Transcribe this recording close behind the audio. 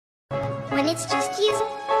when it's just you,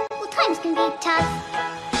 well, times can be tough.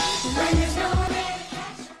 When there's no one there to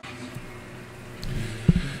catch.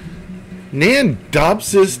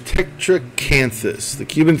 Nandopsis tetracanthus, the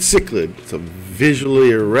Cuban cichlid. It's a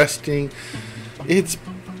visually arresting. Its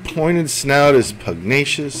pointed snout is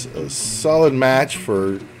pugnacious, a solid match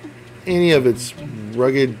for any of its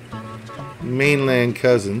rugged mainland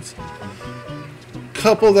cousins.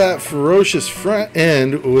 Couple that ferocious front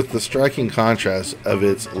end with the striking contrast of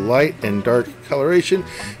its light and dark coloration,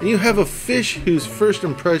 and you have a fish whose first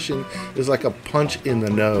impression is like a punch in the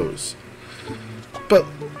nose. But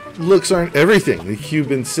looks aren't everything. The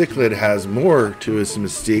Cuban cichlid has more to its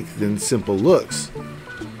mystique than simple looks.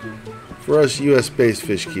 For us US-based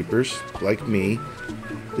fish keepers, like me,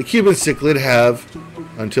 the Cuban cichlid have,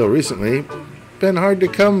 until recently, been hard to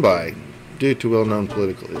come by due to well-known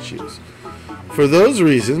political issues. For those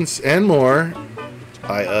reasons and more,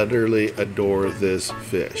 I utterly adore this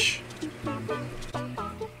fish.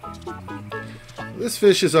 This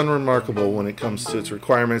fish is unremarkable when it comes to its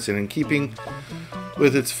requirements, and in keeping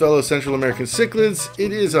with its fellow Central American cichlids,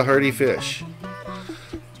 it is a hardy fish.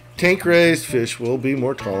 Tank-raised fish will be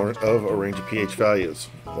more tolerant of a range of pH values.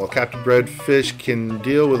 While captive-bred fish can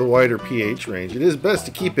deal with a wider pH range, it is best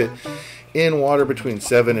to keep it in water between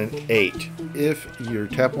 7 and 8. If your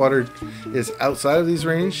tap water is outside of these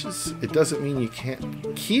ranges, it doesn't mean you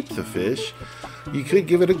can't keep the fish. You could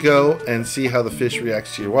give it a go and see how the fish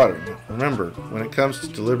reacts to your water. Remember, when it comes to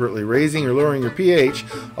deliberately raising or lowering your pH,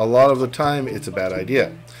 a lot of the time it's a bad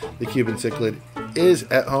idea. The Cuban cichlid is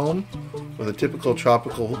at home with a typical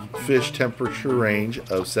tropical fish temperature range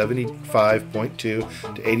of 75.2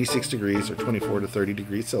 to 86 degrees or 24 to 30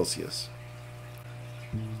 degrees Celsius.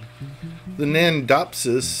 The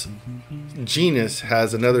Nandopsis genus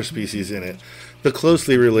has another species in it, the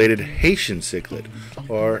closely related Haitian cichlid,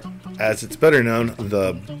 or as it's better known,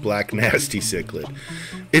 the black nasty cichlid.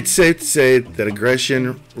 It's safe to say that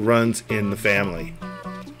aggression runs in the family.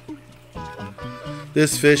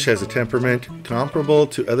 This fish has a temperament comparable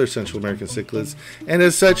to other Central American cichlids, and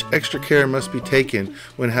as such, extra care must be taken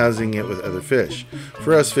when housing it with other fish.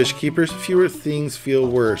 For us fish keepers, fewer things feel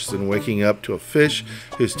worse than waking up to a fish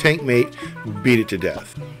whose tank mate beat it to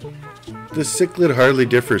death. This cichlid hardly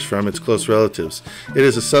differs from its close relatives. It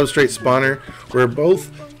is a substrate spawner where both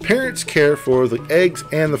parents care for the eggs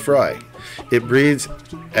and the fry. It breeds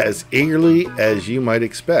as eagerly as you might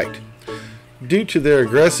expect. Due to their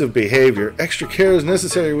aggressive behavior, extra care is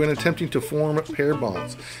necessary when attempting to form pair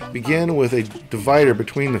bonds. Begin with a divider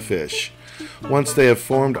between the fish. Once they have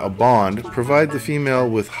formed a bond, provide the female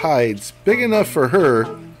with hides big enough for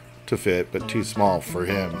her to fit, but too small for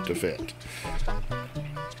him to fit.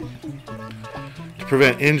 To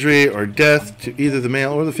prevent injury or death to either the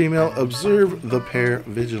male or the female, observe the pair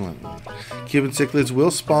vigilantly. Cuban cichlids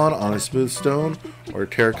will spawn on a smooth stone or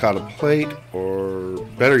terracotta plate, or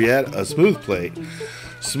better yet, a smooth plate.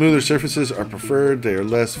 Smoother surfaces are preferred. They are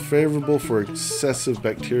less favorable for excessive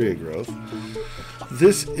bacteria growth.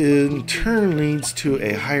 This in turn leads to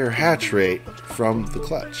a higher hatch rate from the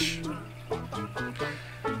clutch.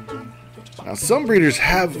 Now, some breeders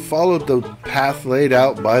have followed the path laid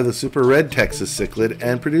out by the super red Texas cichlid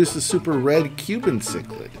and produced the super red Cuban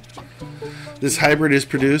cichlid. This hybrid is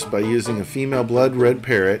produced by using a female blood red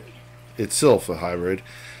parrot, itself a hybrid,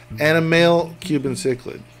 and a male Cuban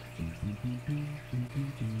cichlid.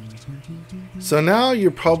 So now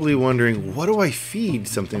you're probably wondering, what do I feed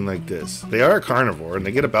something like this? They are a carnivore and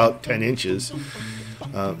they get about 10 inches.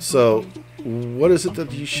 So what is it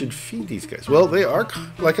that you should feed these guys? Well, they are,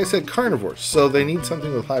 like I said, carnivores, so they need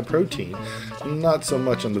something with high protein, not so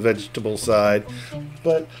much on the vegetable side.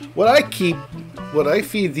 But what I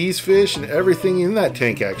feed these fish and everything in that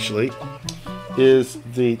tank actually is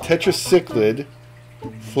the tetracichlid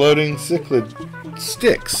floating cichlid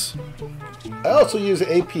sticks. I also use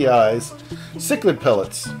API's cichlid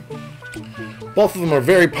pellets. Both of them are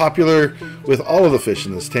very popular with all of the fish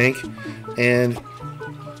in this tank, and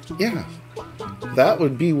yeah, that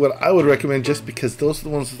would be what I would recommend, just because those are the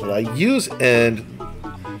ones that I use and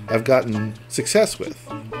have gotten success with.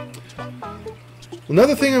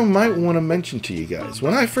 Another thing I might want to mention to you guys,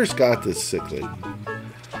 when I first got this cichlid,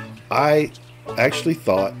 I actually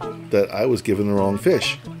thought that I was given the wrong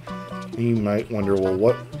fish. You might wonder, well,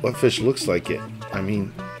 what fish looks like it? I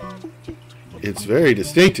mean, it's very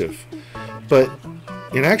distinctive, but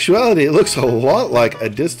in actuality, it looks a lot like a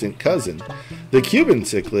distant cousin. The Cuban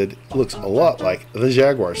cichlid looks a lot like the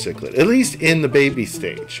jaguar cichlid, at least in the baby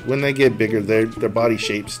stage. When they get bigger, their body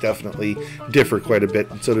shapes definitely differ quite a bit,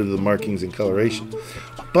 and so do the markings and coloration.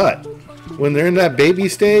 But when they're in that baby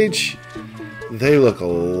stage, they look a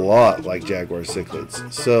lot like jaguar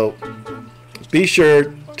cichlids. So Be sure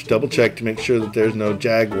to double check to make sure that there's no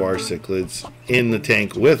jaguar cichlids in the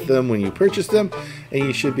tank with them when you purchase them, and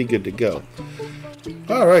you should be good to go.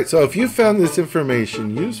 Alright, so if you found this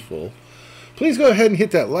information useful, please go ahead and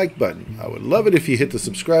hit that like button. I would love it if you hit the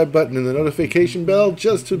subscribe button and the notification bell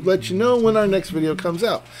just to let you know when our next video comes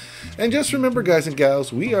out. And just remember, guys and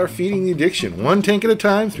gals, we are feeding the addiction one tank at a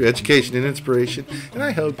time through education and inspiration, and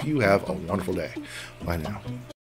I hope you have a wonderful day. Bye now.